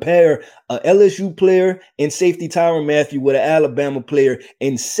 I'm going to pair a LSU player and safety Tyrann Mathieu with an Alabama player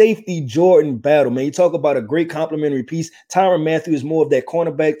and safety Jordan Battle. Man, you talk about a great complementary piece. Tyrann Mathieu is more of that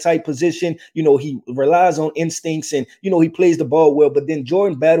cornerback type position. You know, he relies on instincts and, you know, he plays the ball well. But then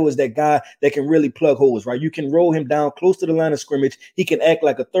Jordan Battle is that guy that can really plug holes, right? You can roll him down close to the line of scrimmage. He can act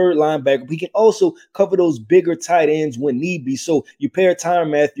like a third linebacker. He can also cover those bigger tight ends when need be. So you pair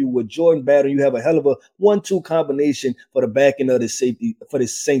Tyrann Mathieu with Jordan Battle, you have a hell of a 1-2 combination for the back end of the safety for the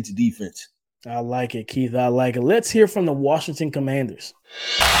Saints defense. I like it, Keith. I like it. Let's hear from the Washington Commanders.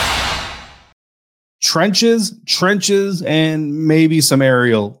 Trenches, and maybe some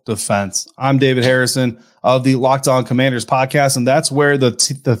aerial defense. I'm David Harrison of the Locked On Commanders podcast, and that's where the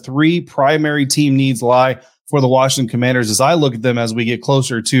three primary team needs lie for the Washington Commanders as I look at them as we get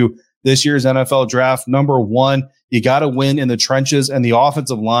closer to this year's NFL draft. Number one, you got to win in the trenches, and the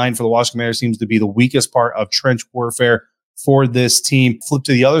offensive line for the Washington Commanders seems to be the weakest part of trench warfare for this team. Flip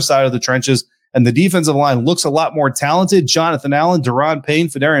to the other side of the trenches, and the defensive line looks a lot more talented. Jonathan Allen, Daron Payne,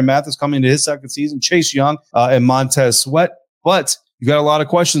 Phidarian Mathis coming into his second season, Chase Young, and Montez Sweat. But you got a lot of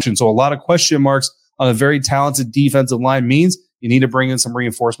questions, so a lot of question marks on a very talented defensive line means you need to bring in some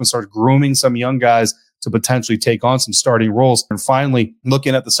reinforcements, start grooming some young guys to potentially take on some starting roles. And finally,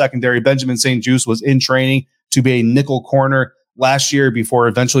 looking at the secondary, Benjamin St-Juste was in training to be a nickel corner last year before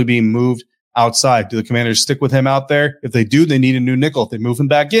eventually being moved outside. Do the Commanders stick with him out there? If they do, they need a new nickel. If they move him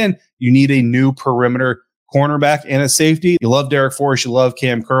back in, you need a new perimeter cornerback and a safety. You love Derek Forrest. You love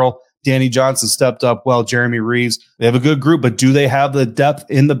Cam Curl. Danny Johnson stepped up well. Jeremy Reeves. They have a good group, but do they have the depth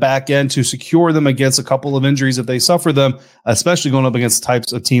in the back end to secure them against a couple of injuries if they suffer them, especially going up against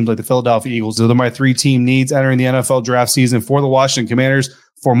types of teams like the Philadelphia Eagles? Those are my three team needs entering the NFL draft season for the Washington Commanders.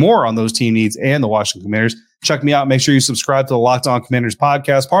 For more on those team needs and the Washington Commanders, check me out. Make sure you subscribe to the Locked On Commanders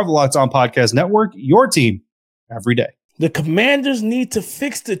podcast, part of the Locked On Podcast Network, your team every day. The Commanders need to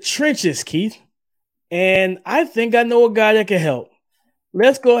fix the trenches, Keith. And I think I know a guy that can help.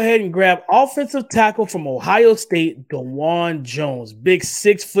 Let's go ahead and grab offensive tackle from Ohio State, Dawand Jones. Big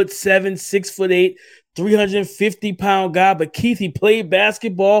 6'7", 6'8", 350-pound guy. But Keith, he played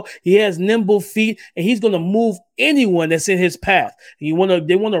basketball. He has nimble feet, and he's going to move anyone that's in his path. They want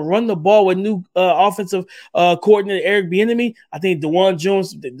to run the ball with new offensive coordinator Eric Bieniemy. I think Dawand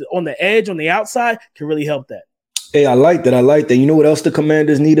Jones on the edge, on the outside, can really help that. Hey, I like that. You know what else the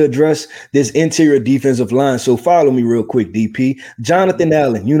Commanders need to address? This interior defensive line. So follow me real quick, DP. Jonathan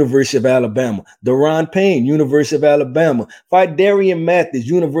Allen, University of Alabama. Daron Payne, University of Alabama. Phidarian Mathis,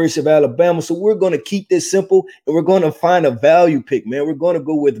 University of Alabama. So we're going to keep this simple, and we're going to find a value pick, man. We're going to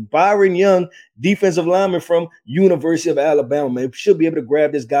go with Byron Young, defensive lineman from University of Alabama, man. We should be able to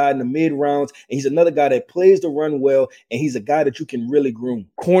grab this guy in the mid rounds, and he's another guy that plays the run well, and he's a guy that you can really groom.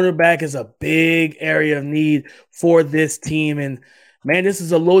 Cornerback is a big area of need for this team, and man, this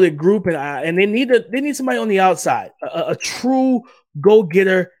is a loaded group, and they need somebody on the outside, a true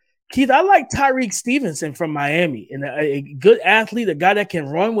go-getter. Keith, I like Tyrique Stevenson from Miami, and a good athlete, a guy that can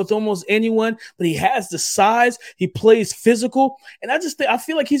run with almost anyone, but he has the size, he plays physical, and I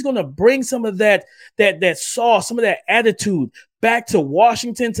feel like he's going to bring some of that sauce, some of that attitude back to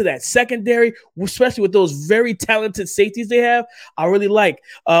Washington, to that secondary, especially with those very talented safeties they have. I really like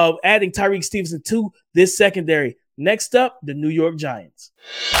adding Tyrique Stevenson to this secondary. Next up, the New York Giants.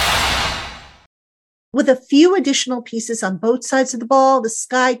 With a few additional pieces on both sides of the ball, the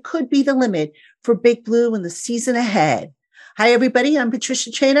sky could be the limit for Big Blue in the season ahead. Hi, everybody. I'm Patricia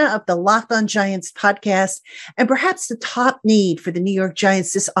Traina of the Locked On Giants podcast. And perhaps the top need for the New York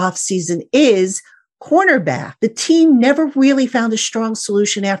Giants this offseason is cornerback. The team never really found a strong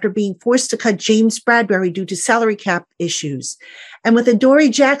solution after being forced to cut James Bradberry due to salary cap issues. And with Adoree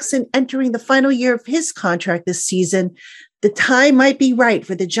Jackson entering the final year of his contract this season, the time might be right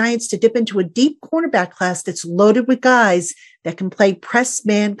for the Giants to dip into a deep cornerback class that's loaded with guys that can play press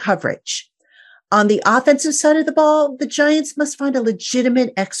man coverage. On the offensive side of the ball, the Giants must find a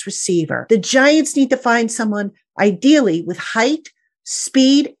legitimate X receiver. The Giants need to find someone ideally with height,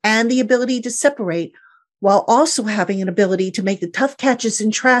 speed, and the ability to separate, while also having an ability to make the tough catches in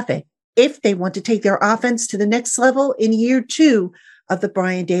traffic if they want to take their offense to the next level in year 2 of the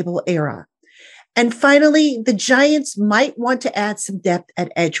Brian Daboll era. And finally, the Giants might want to add some depth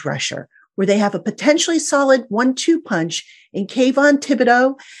at edge rusher, where they have a potentially solid 1-2 punch in Kayvon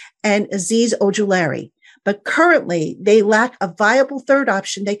Thibodeaux and Azeez Ojulari. But currently, they lack a viable third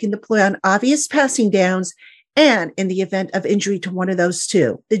option they can deploy on obvious passing downs And in the event of injury to one of those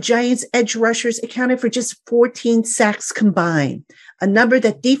two, the Giants' edge rushers accounted for just 14 sacks combined, a number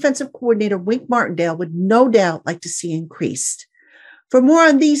that defensive coordinator Wink Martindale would no doubt like to see increased. For more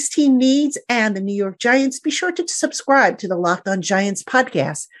on these team needs and the New York Giants, be sure to subscribe to the Locked On Giants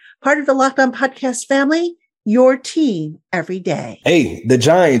podcast, part of the Locked On Podcast family, your team every day. Hey, the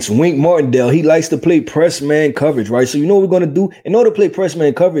Giants, Wink Martindale, he likes to play press man coverage, right? So you know what we're going to do? In order to play press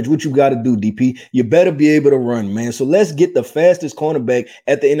man coverage, what you got to do, DP, you better be able to run, man. So let's get the fastest cornerback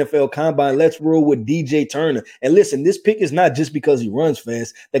at the NFL Combine. Let's roll with DJ Turner. And listen, this pick is not just because he runs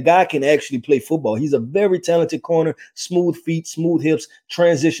fast. The guy can actually play football. He's a very talented corner, smooth feet, smooth hips,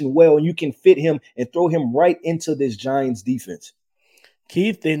 transition well, and you can fit him and throw him right into this Giants defense.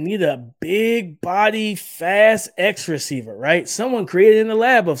 Keith, they need a big body, fast X receiver, right? Someone created in the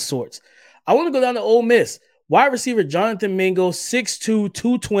lab of sorts. I want to go down to Ole Miss. Wide receiver Jonathan Mingo, 6'2",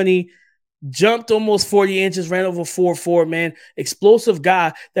 220, jumped almost 40 inches, ran over 4.4, man. Explosive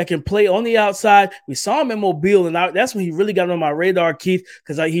guy that can play on the outside. We saw him in Mobile, and that's when he really got on my radar, Keith,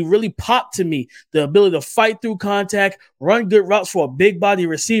 because he really popped to me. The ability to fight through contact, run good routes for a big body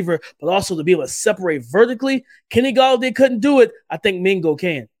receiver, but also to be able to separate vertically. Kenny Galladay couldn't do it. I think Mingo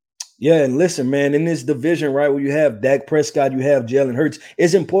can. Yeah, and listen, man, in this division, right, where you have Dak Prescott, you have Jalen Hurts,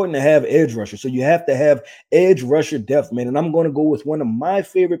 it's important to have edge rusher. So you have to have edge rusher depth, man. And I'm going to go with one of my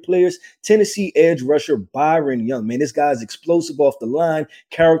favorite players, Tennessee edge rusher Byron Young. Man, this guy's explosive off the line,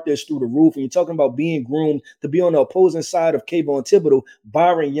 character is through the roof. And you're talking about being groomed to be on the opposing side of Kayvon Thibodeau.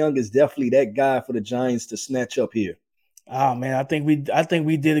 Byron Young is definitely that guy for the Giants to snatch up here. Oh, man, I think we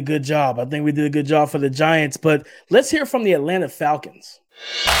did a good job. I think we did a good job for the Giants. But let's hear from the Atlanta Falcons.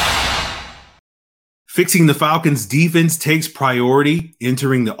 Fixing the Falcons defense takes priority.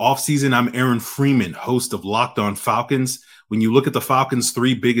 Entering the offseason, I'm Aaron Freeman, host of Locked On Falcons. When you look at the Falcons'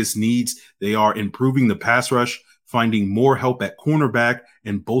 three biggest needs, they are improving the pass rush, finding more help at cornerback,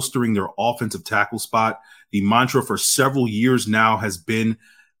 and bolstering their offensive tackle spot. The mantra for several years now has been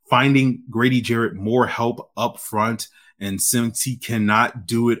finding Grady Jarrett more help up front. And since he cannot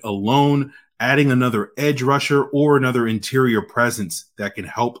do it alone, adding another edge rusher or another interior presence that can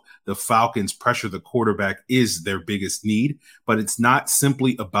help the Falcons pressure the quarterback is their biggest need. But it's not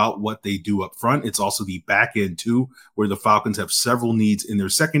simply about what they do up front. It's also the back end too, where the Falcons have several needs in their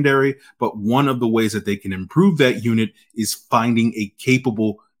secondary. But one of the ways that they can improve that unit is finding a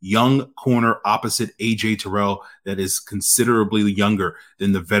capable young corner opposite A.J. Terrell that is considerably younger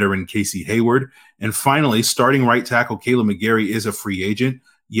than the veteran Casey Hayward. And finally, starting right tackle Kaleb McGary is a free agent.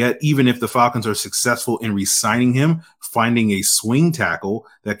 Yet, even if the Falcons are successful in re-signing him, finding a swing tackle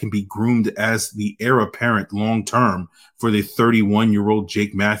that can be groomed as the heir apparent long-term for the 31-year-old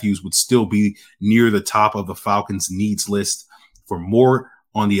Jake Matthews would still be near the top of the Falcons' needs list. For more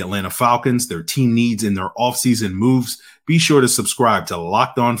on the Atlanta Falcons, their team needs, and their offseason moves, be sure to subscribe to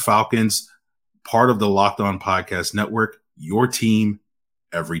Locked On Falcons, part of the Locked On Podcast Network, your team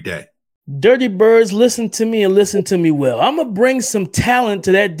every day. Dirty Birds, listen to me and listen to me well. I'm going to bring some talent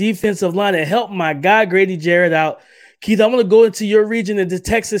to that defensive line and help my guy Grady Jarrett out. Keith, I'm going to go into your region into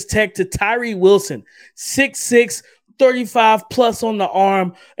Texas Tech to Tyree Wilson, 6'6", 35 plus on the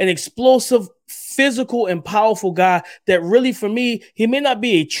arm, an explosive, physical, and powerful guy that really, for me, he may not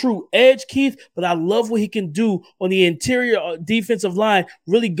be a true edge, Keith, but I love what he can do on the interior defensive line,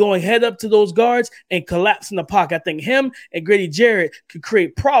 really going head up to those guards and collapsing the pocket. I think him and Grady Jarrett could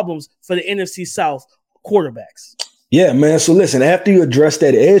create problems for the NFC South quarterbacks. Yeah, man. So listen, after you address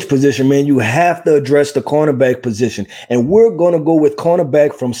that edge position, man, you have to address the cornerback position. And we're going to go with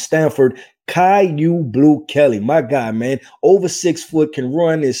cornerback from Stanford, Kyu Blu Kelly. My guy, man, over 6 foot, can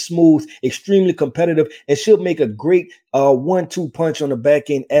run, is smooth, extremely competitive, and she'll make a great 1-2 punch on the back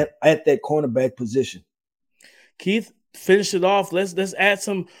end at that cornerback position. Keith, finish it off. Let's add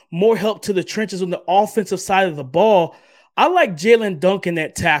some more help to the trenches on the offensive side of the ball. I like Jalen Duncan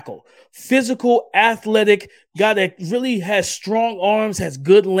at tackle. Physical, athletic, guy that really has strong arms, has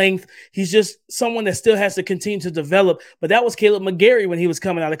good length. He's just someone that still has to continue to develop. But that was Kaleb McGary when he was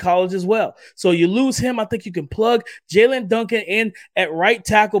coming out of college as well. So you lose him. I think you can plug Jalen Duncan in at right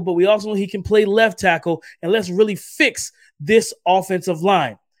tackle, but we also know he can play left tackle. And let's really fix this offensive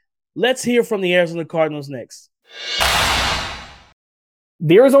line. Let's hear from the Arizona Cardinals next.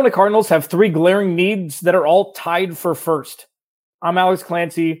 The Arizona Cardinals have three glaring needs that are all tied for first. I'm Alex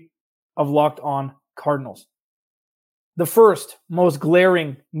Clancy of Locked On Cardinals. The first most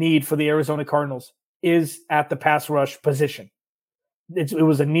glaring need for the Arizona Cardinals is at the pass rush position. It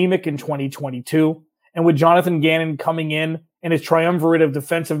was anemic in 2022. And with Jonathan Gannon coming in and his triumvirate of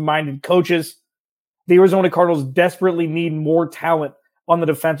defensive-minded coaches, the Arizona Cardinals desperately need more talent on the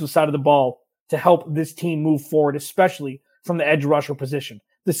defensive side of the ball to help this team move forward, especially from the edge rusher position.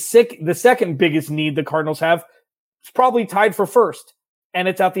 The second biggest need the Cardinals have is probably tied for first, and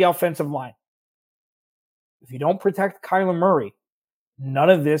it's at the offensive line. If you don't protect Kyler Murray, none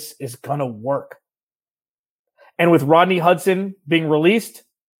of this is going to work. And with Rodney Hudson being released,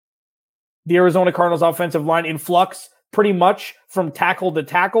 the Arizona Cardinals offensive line in flux pretty much from tackle to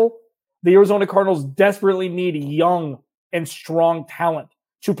tackle. The Arizona Cardinals desperately need young and strong talent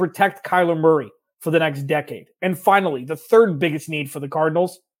to protect Kyler Murray for the next decade. And finally, the third biggest need for the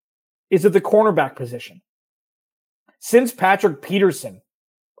Cardinals is at the cornerback position. Since Patrick Peterson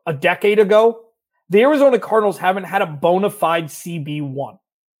a decade ago, the Arizona Cardinals haven't had a bona fide CB1.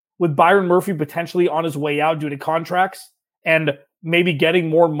 With Byron Murphy potentially on his way out due to contracts and maybe getting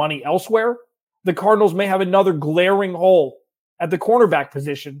more money elsewhere, the Cardinals may have another glaring hole at the cornerback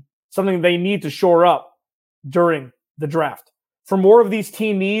position, something they need to shore up during the draft. For more of these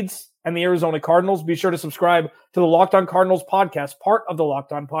team needs and the Arizona Cardinals, be sure to subscribe to the Locked On Cardinals podcast, part of the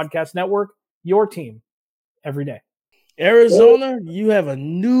Locked On Podcast Network, your team every day. Arizona, you have a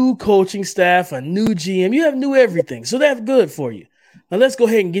new coaching staff, a new GM. You have new everything. So that's good for you. Now let's go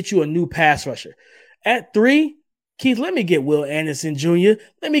ahead and get you a new pass rusher. At 3, Keith, let me get Will Anderson Jr.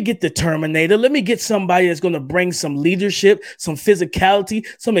 Let me get the Terminator. Let me get somebody that's going to bring some leadership, some physicality,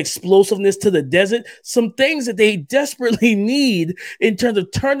 some explosiveness to the desert, some things that they desperately need in terms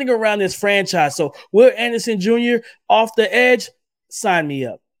of turning around this franchise. So Will Anderson Jr. off the edge, sign me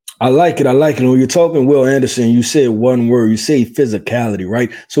up. I like it. When you're talking Will Anderson, you said one word. You say physicality,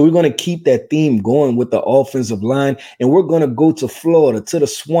 right? So we're going to keep that theme going with the offensive line, and we're going to go to Florida, to the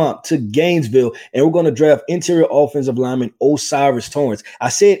swamp, to Gainesville, and we're going to draft interior offensive lineman O'Cyrus Torrence. I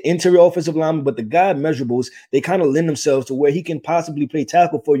said interior offensive lineman, but the guy measurables, they kind of lend themselves to where he can possibly play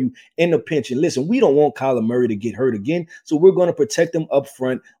tackle for you in the pinch. And listen, we don't want Kyler Murray to get hurt again, so we're going to protect him up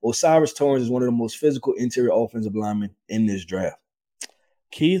front. O'Cyrus Torrence is one of the most physical interior offensive linemen in this draft.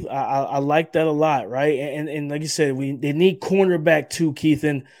 Keith, I like that a lot, right? And like you said, they need cornerback too, Keith.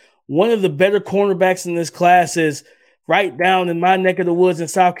 And one of the better cornerbacks in this class is right down in my neck of the woods in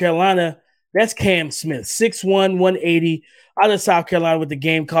South Carolina. That's Cam Smith, 6'1", 180, out of South Carolina with the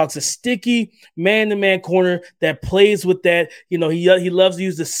Gamecocks, a sticky man-to-man corner that plays with that. You know, he loves to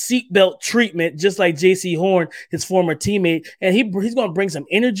use the seatbelt treatment, just like J.C. Horn, his former teammate. And he's going to bring some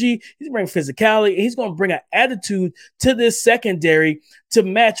energy. He's going to bring physicality. He's going to bring an attitude to this secondary to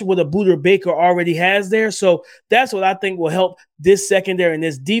match what a Buda Baker already has there. So that's what I think will help this secondary and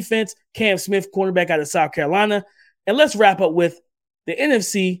this defense. Cam Smith, cornerback out of South Carolina. And let's wrap up with the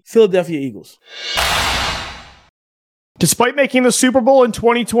NFC Philadelphia Eagles. Despite making the Super Bowl in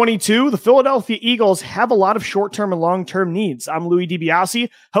 2022, the Philadelphia Eagles have a lot of short-term and long-term needs. I'm Louis DiBiase,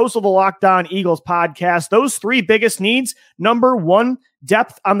 host of the Locked On Eagles podcast. Those 3 biggest needs: number 1,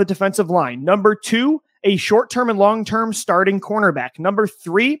 depth on the defensive line. Number 2, a short-term and long-term starting cornerback. Number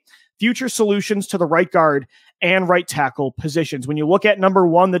 3, future solutions to the right guard and right tackle positions. When you look at number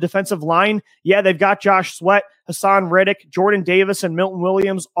 1, the defensive line, yeah, they've got Josh Sweat, Hassan Reddick, Jordan Davis, and Milton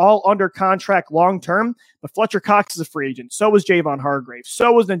Williams all under contract long-term, but Fletcher Cox is a free agent. So is Javon Hargrave.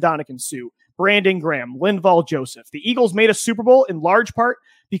 So is Ndamukong Suh, Brandon Graham, Linval Joseph. The Eagles made a Super Bowl in large part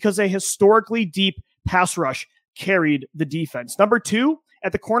because a historically deep pass rush carried the defense. Number 2,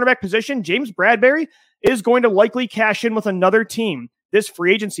 at the cornerback position, James Bradberry is going to likely cash in with another team this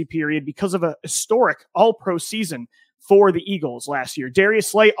free agency period because of a historic all-pro season for the Eagles last year. Darius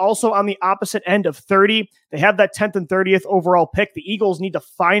Slay also on the opposite end of 30. They have that 10th and 30th overall pick. The Eagles need to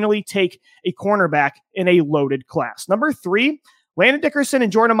finally take a cornerback in a loaded class. Number 3, Landon Dickerson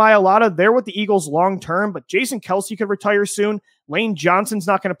and Jordan Mailata, they're with the Eagles long-term, but Jason Kelce could retire soon. Lane Johnson's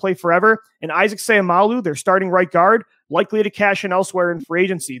not going to play forever. And Isaac Seumalo, their starting right guard, likely to cash in elsewhere in free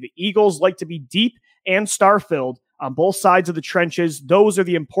agency. The Eagles like to be deep and star-filled on both sides of the trenches. Those are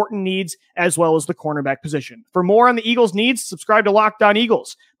the important needs, as well as the cornerback position. For more on the Eagles' needs, subscribe to Locked On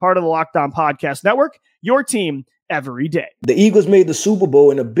Eagles, part of the Locked On Podcast Network, your team every day. The Eagles made the Super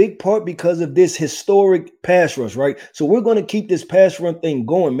Bowl in a big part because of this historic pass rush, right? So we're going to keep this pass run thing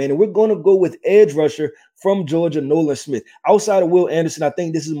going, man, and we're going to go with edge rusher from Georgia, Nolan Smith. Outside of Will Anderson, I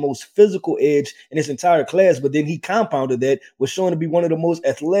think this is the most physical edge in this entire class, but then he compounded that, was shown to be one of the most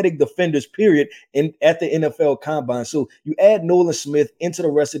athletic defenders, period, at the NFL Combine. So you add Nolan Smith into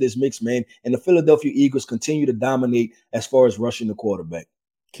the rest of this mix, man, and the Philadelphia Eagles continue to dominate as far as rushing the quarterback.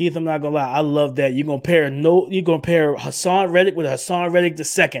 Keith, I'm not gonna lie, I love that. You're gonna pair Hassan Reddick with Hassan Reddick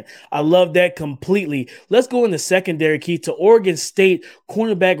II. I love that completely. Let's go in the secondary, Keith, to Oregon State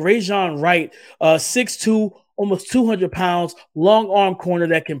cornerback Rajon Wright, 6'2", almost 200 pounds, long arm corner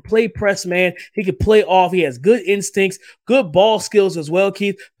that can play press man. He can play off. He has good instincts, good ball skills as well,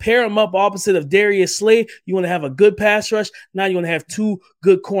 Keith. Pair him up opposite of Darius Slay. You want to have a good pass rush. Now you want to have two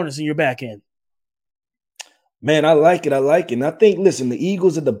good corners in your back end. Man, I like it. And I think, listen, the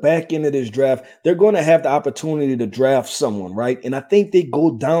Eagles at the back end of this draft, they're going to have the opportunity to draft someone, right? And I think they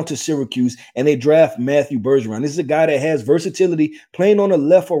go down to Syracuse and they draft Matthew Bergeron. This is a guy that has versatility playing on the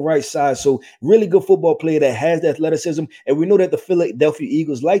left or right side. So really good football player that has the athleticism. And we know that the Philadelphia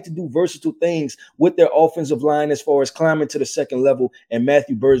Eagles like to do versatile things with their offensive line as far as climbing to the second level. And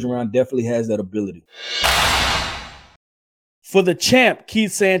Matthew Bergeron definitely has that ability. For the champ,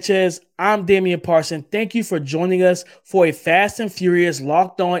 Keith Sanchez, I'm Damian Parson. Thank you for joining us for a fast and furious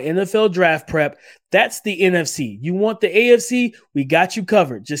Locked On NFL Draft Prep. That's the NFC. You want the AFC? We got you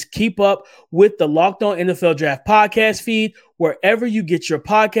covered. Just keep up with the Locked On NFL Draft podcast feed wherever you get your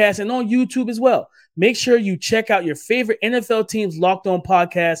podcasts and on YouTube as well. Make sure you check out your favorite NFL team's Locked On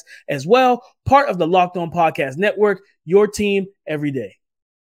podcast as well, part of the Locked On Podcast Network, your team every day.